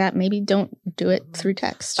anything like that, maybe don't do it through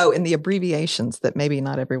text. Oh, and the abbreviations that maybe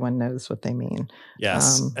not everyone knows what they mean.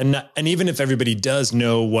 Yes. And even if everybody does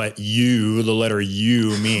know what the letter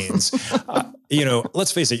U means,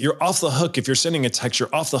 let's face it, you're off the hook. If you're sending a text,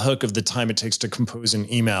 you're off the hook of the time it takes to compose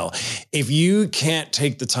an email. If you can't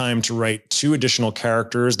take the time to write 2 additional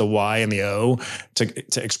characters, the Y and the O,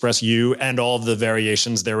 to express you and all of the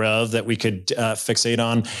variations thereof that we could fixate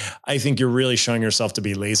on, I think you're really showing yourself to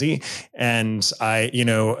be lazy. And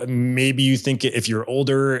maybe you think if you're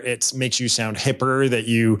older, it makes you sound hipper that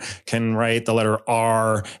you can write the letter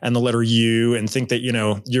R and the letter U and think that,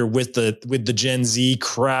 you're with the Gen Z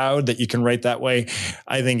crowd, that you can write that way.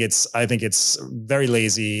 I think it's very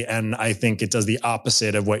lazy, and I think it does the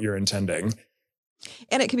opposite of what you're intending.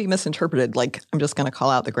 And it can be misinterpreted. Like, I'm just going to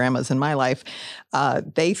call out the grandmas in my life.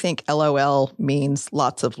 They think LOL means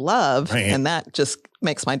lots of love. Right. And that just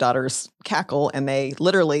makes my daughters cackle. And they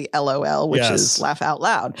literally LOL, which is laugh out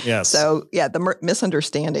loud. Yes. So yeah, the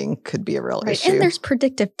misunderstanding could be a real issue. And there's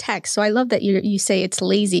predictive text. So I love that you say it's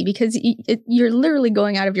lazy, because you're literally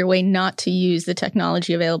going out of your way not to use the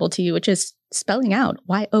technology available to you, which is spelling out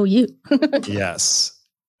YOU. Yes.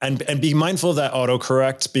 And be mindful of that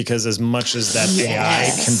autocorrect, because as much as that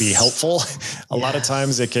AI can be helpful, a lot of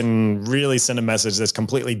times it can really send a message that's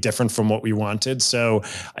completely different from what we wanted. So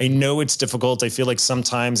I know it's difficult. I feel like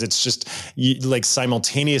sometimes it's just like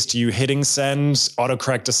simultaneous to you hitting send,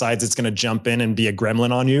 autocorrect decides it's going to jump in and be a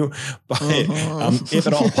gremlin on you. But if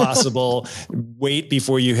at all possible, wait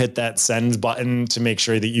before you hit that send button to make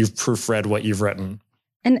sure that you've proofread what you've written.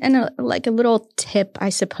 And a little tip, I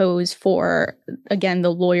suppose, for, again,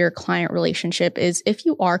 the lawyer-client relationship is, if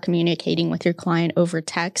you are communicating with your client over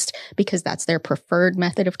text, because that's their preferred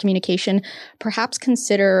method of communication, perhaps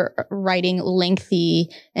consider writing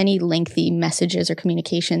any lengthy messages or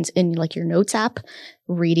communications in your notes app,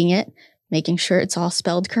 reading it, making sure it's all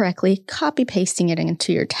spelled correctly, copy pasting it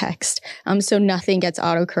into your text. So nothing gets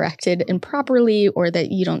auto-corrected improperly, or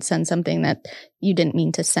that you don't send something that you didn't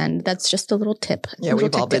mean to send. That's just a little tip. Yeah,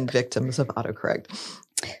 we've all been victims of autocorrect.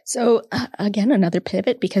 So again, another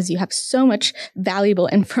pivot, because you have so much valuable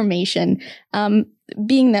information.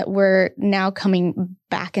 Being that we're now coming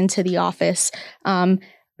back into the office,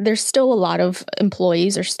 there's still a lot of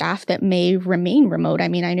employees or staff that may remain remote. I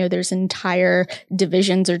mean, I know there's entire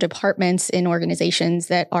divisions or departments in organizations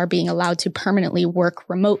that are being allowed to permanently work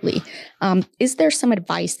remotely. Is there some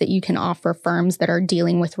advice that you can offer firms that are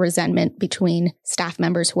dealing with resentment between staff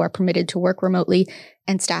members who are permitted to work remotely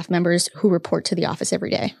and staff members who report to the office every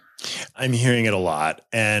day? I'm hearing it a lot.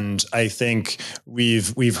 And I think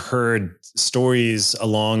we've heard stories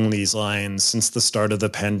along these lines since the start of the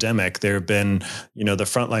pandemic. There have been, the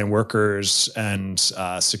frontline workers and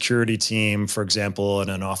security team, for example, in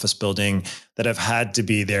an office building that have had to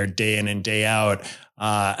be there day in and day out.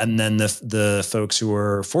 And then the folks who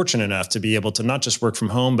are fortunate enough to be able to not just work from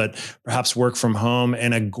home, but perhaps work from home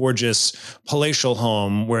in a gorgeous palatial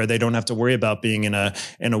home where they don't have to worry about being in a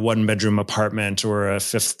 1-bedroom apartment or a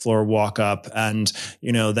 5th floor walk up, and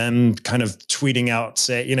them kind of tweeting out,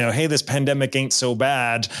 say, hey, this pandemic ain't so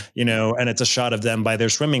bad, and it's a shot of them by their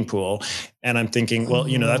swimming pool. And I'm thinking, well,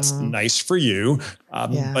 that's nice for you.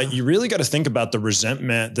 But you really got to think about the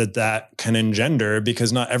resentment that can engender,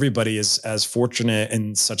 because not everybody is as fortunate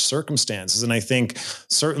in such circumstances. And I think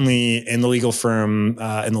certainly in the legal firm,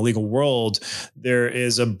 in the legal world, there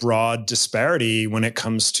is a broad disparity when it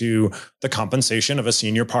comes to the compensation of a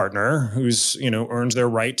senior partner who's, earns their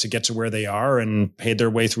right to get to where they are and paid their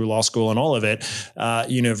way through law school and all of it,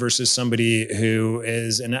 versus somebody who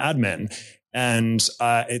is an admin. And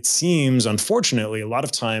it seems, unfortunately, a lot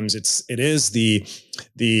of times it is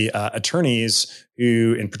the attorneys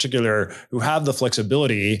who, in particular, who have the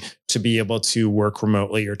flexibility to be able to work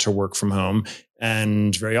remotely or to work from home.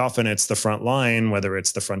 And very often it's the front line, whether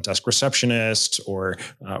it's the front desk receptionist or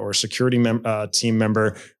security team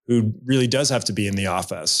member, who really does have to be in the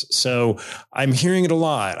office. So I'm hearing it a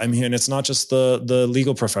lot. I'm hearing it's not just the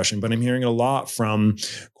legal profession, but I'm hearing it a lot from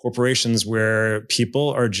corporations where people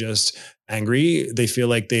are just angry. They feel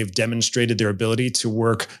like they've demonstrated their ability to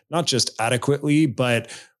work not just adequately, but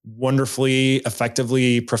wonderfully,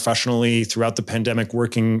 effectively, professionally throughout the pandemic,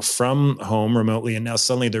 working from home remotely. And now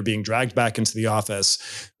suddenly they're being dragged back into the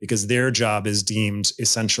office because their job is deemed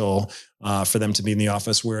essential for them to be in the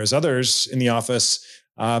office, whereas others in the office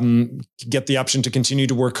get the option to continue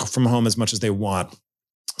to work from home as much as they want.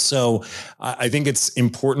 So I think it's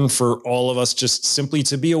important for all of us just simply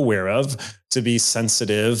to be aware of, to be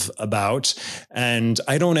sensitive about. And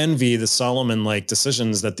I don't envy the Solomon-like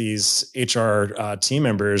decisions that these HR team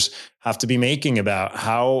members have to be making about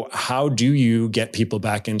how do you get people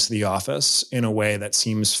back into the office in a way that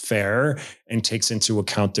seems fair and takes into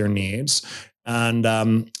account their needs. And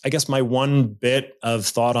I guess my one bit of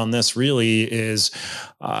thought on this really is,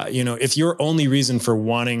 if your only reason for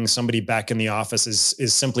wanting somebody back in the office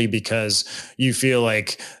is simply because you feel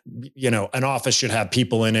like, an office should have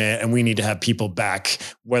people in it and we need to have people back,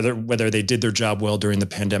 whether they did their job well during the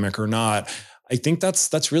pandemic or not. I think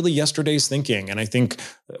that's really yesterday's thinking. And I think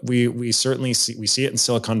we certainly see it in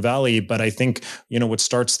Silicon Valley, but I think, what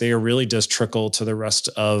starts there really does trickle to the rest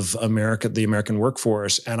of America, the American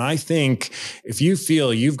workforce. And I think if you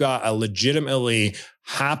feel you've got a legitimately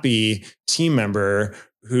happy team member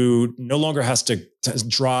who no longer has to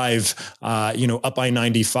drive, up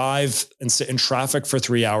I-95 and sit in traffic for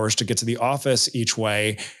 3 hours to get to the office each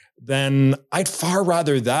way, then I'd far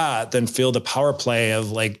rather that than feel the power play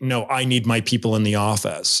of like, no, I need my people in the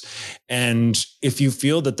office. And if you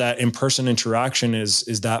feel that in-person interaction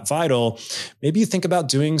is that vital, maybe you think about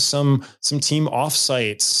doing some team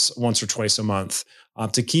offsites once or twice a month.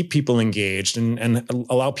 To keep people engaged and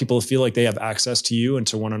allow people to feel like they have access to you and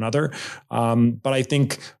to one another. But I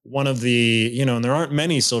think one of the, and there aren't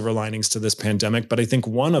many silver linings to this pandemic, but I think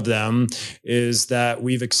one of them is that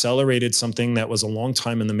we've accelerated something that was a long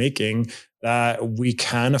time in the making, that we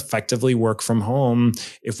can effectively work from home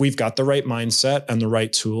if we've got the right mindset and the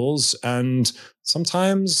right tools. And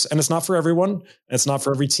sometimes, and it's not for everyone, it's not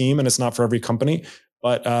for every team, and it's not for every company.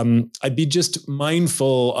 But I'd be just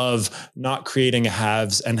mindful of not creating a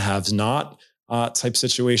haves and haves not type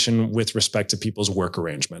situation with respect to people's work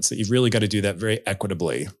arrangements, that you've really got to do that very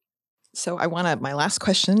equitably. So my last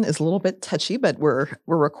question is a little bit touchy, but we're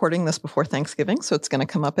recording this before Thanksgiving, so it's going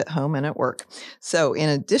to come up at home and at work. So in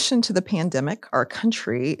addition to the pandemic, our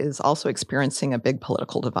country is also experiencing a big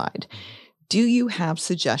political divide. Do you have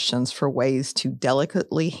suggestions for ways to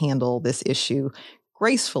delicately handle this issue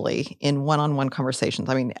gracefully in one-on-one conversations?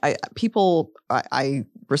 I mean, I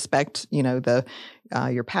respect,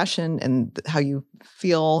 your passion and how you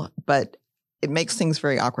feel, but it makes things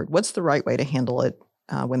very awkward. What's the right way to handle it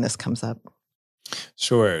when this comes up?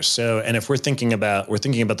 Sure. So, and if we're thinking about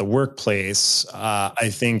the workplace, I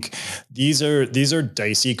think these are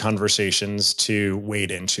dicey conversations to wade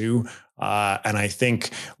into. And I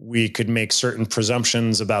think we could make certain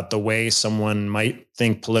presumptions about the way someone might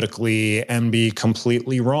think politically and be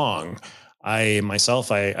completely wrong. I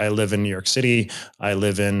live in New York City. I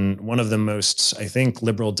live in one of the most, I think,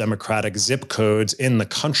 liberal democratic zip codes in the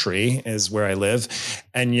country is where I live.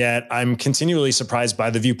 And yet I'm continually surprised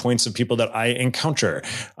by the viewpoints of people that I encounter.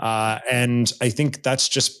 And I think that's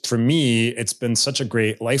just, for me, it's been such a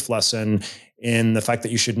great life lesson in the fact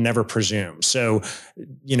that you should never presume. So,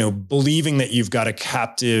 believing that you've got a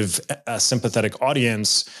captive, sympathetic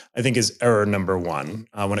audience, I think is error number one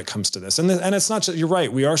when it comes to this. And it's not just, you're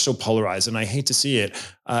right, we are so polarized, and I hate to see it.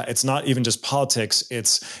 It's not even just politics.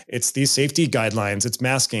 It's these safety guidelines, it's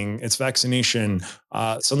masking, it's vaccination.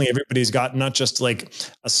 Suddenly everybody's got not just like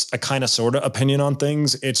a kind of sort of opinion on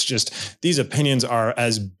things. It's just these opinions are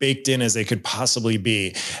as baked in as they could possibly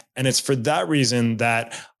be. And it's for that reason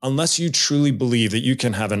that unless you truly believe that you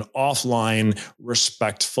can have an offline,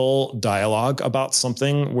 respectful dialogue about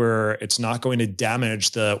something where it's not going to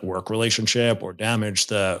damage the work relationship or damage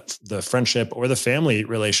the friendship or the family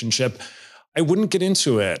relationship, I wouldn't get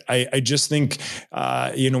into it. I just think,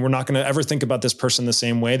 we're not going to ever think about this person the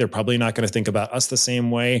same way. They're probably not going to think about us the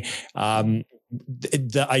same way.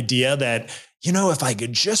 The idea that, if I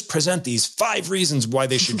could just present these 5 reasons why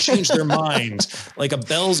they should change their mind, like a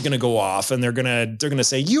bell's going to go off and they're going to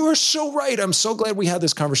say, you are so right. I'm so glad we had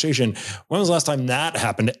this conversation. When was the last time that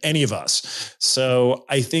happened to any of us? So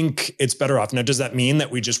I think it's better off. Now, does that mean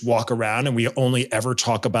that we just walk around and we only ever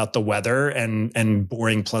talk about the weather and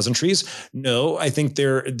boring pleasantries? No, I think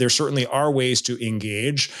there certainly are ways to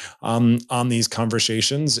engage on these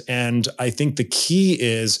conversations. And I think the key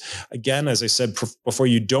is, again, as I said before,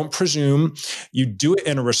 you don't presume. You do it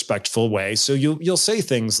in a respectful way. So you'll say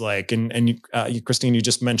things like, and you, Christine, you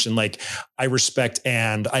just mentioned like, I respect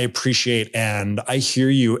and I appreciate and I hear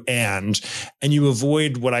you and you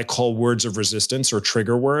avoid what I call words of resistance or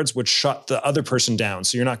trigger words, which shut the other person down.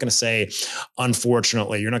 So you're not going to say,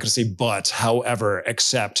 unfortunately, you're not going to say, but, however,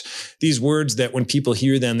 except, these words that when people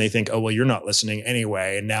hear them, they think, oh, well, you're not listening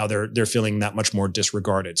anyway. And now they're feeling that much more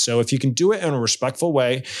disregarded. So if you can do it in a respectful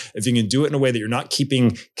way, if you can do it in a way that you're not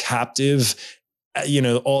keeping captive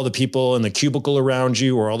all the people in the cubicle around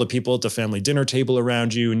you or all the people at the family dinner table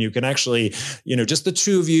around you. And you can actually, just the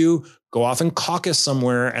two of you go off and caucus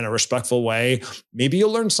somewhere in a respectful way. Maybe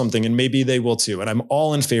you'll learn something and maybe they will too. And I'm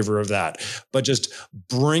all in favor of that. But just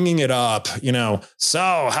bringing it up,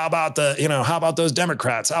 so how about how about those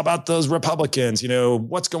Democrats? How about those Republicans?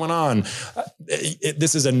 What's going on?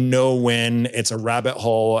 This is a no-win. It's a rabbit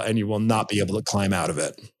hole and you will not be able to climb out of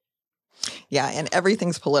it. Yeah, and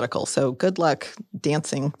everything's political. So good luck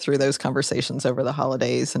dancing through those conversations over the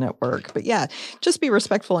holidays and at work. But yeah, just be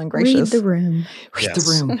respectful and gracious. Read the room. Read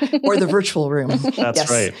the room or the virtual room.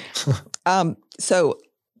 That's right. So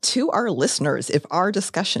to our listeners, if our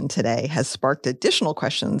discussion today has sparked additional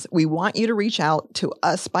questions, we want you to reach out to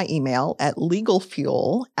us by email at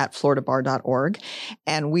legalfuel@floridabar.org.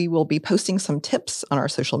 And we will be posting some tips on our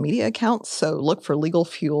social media accounts. So look for Legal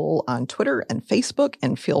Fuel on Twitter and Facebook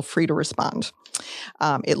and feel free to respond.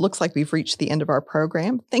 It looks like we've reached the end of our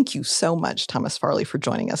program. Thank you so much, Thomas Farley, for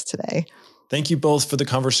joining us today. Thank you both for the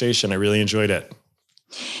conversation. I really enjoyed it.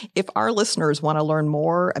 If our listeners want to learn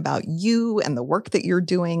more about you and the work that you're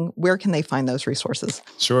doing, where can they find those resources?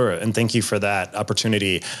 Sure. And thank you for that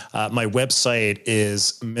opportunity. My website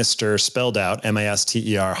is Mr. spelled out,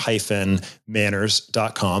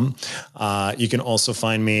 MISTER-Manners.com. You can also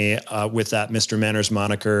find me with that Mr. Manners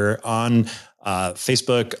moniker on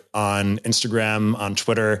Facebook, on Instagram, on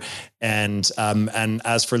Twitter. And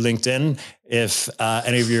as for LinkedIn, if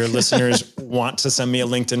any of your listeners want to send me a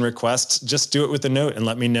LinkedIn request, just do it with a note and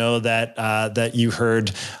let me know that you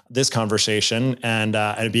heard this conversation, and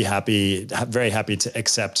I'd be very happy to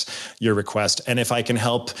accept your request. And if I can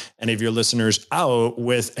help any of your listeners out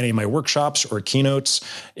with any of my workshops or keynotes,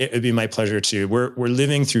 it would be my pleasure too. We're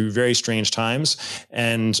living through very strange times,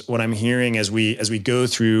 and what I'm hearing as we go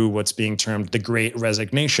through what's being termed the Great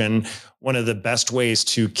Resignation, one of the best ways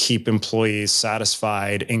to keep employees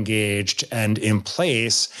satisfied, engaged, and in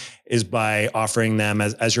place is by offering them,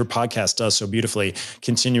 as your podcast does so beautifully,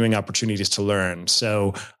 continuing opportunities to learn.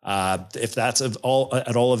 So if that's at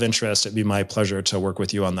all of interest, it'd be my pleasure to work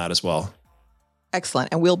with you on that as well. Excellent.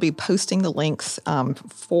 And we'll be posting the links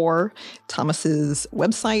for Thomas's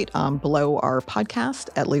website below our podcast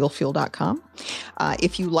at legalfuel.com.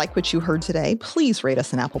 If you like what you heard today, please rate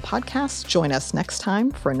us an Apple Podcast. Join us next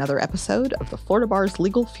time for another episode of the Florida Bar's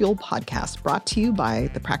Legal Fuel Podcast, brought to you by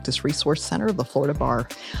the Practice Resource Center of the Florida Bar.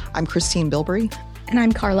 I'm Christine Bilbrey. And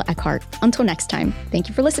I'm Carla Eckhart. Until next time, thank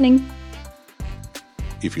you for listening.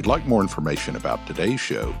 If you'd like more information about today's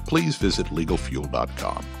show, please visit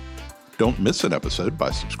legalfuel.com. Don't miss an episode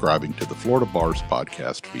by subscribing to the Florida Bar's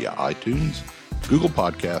podcast via iTunes, Google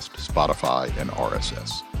Podcast, Spotify, and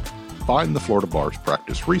RSS. Find the Florida Bar's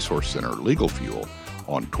Practice Resource Center Legal Fuel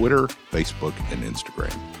on Twitter, Facebook, and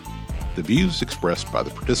Instagram. The views expressed by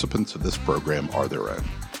the participants of this program are their own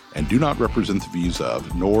and do not represent the views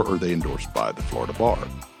of, nor are they endorsed by, the Florida Bar.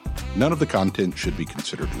 None of the content should be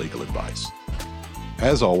considered legal advice.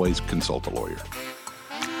 As always, consult a lawyer.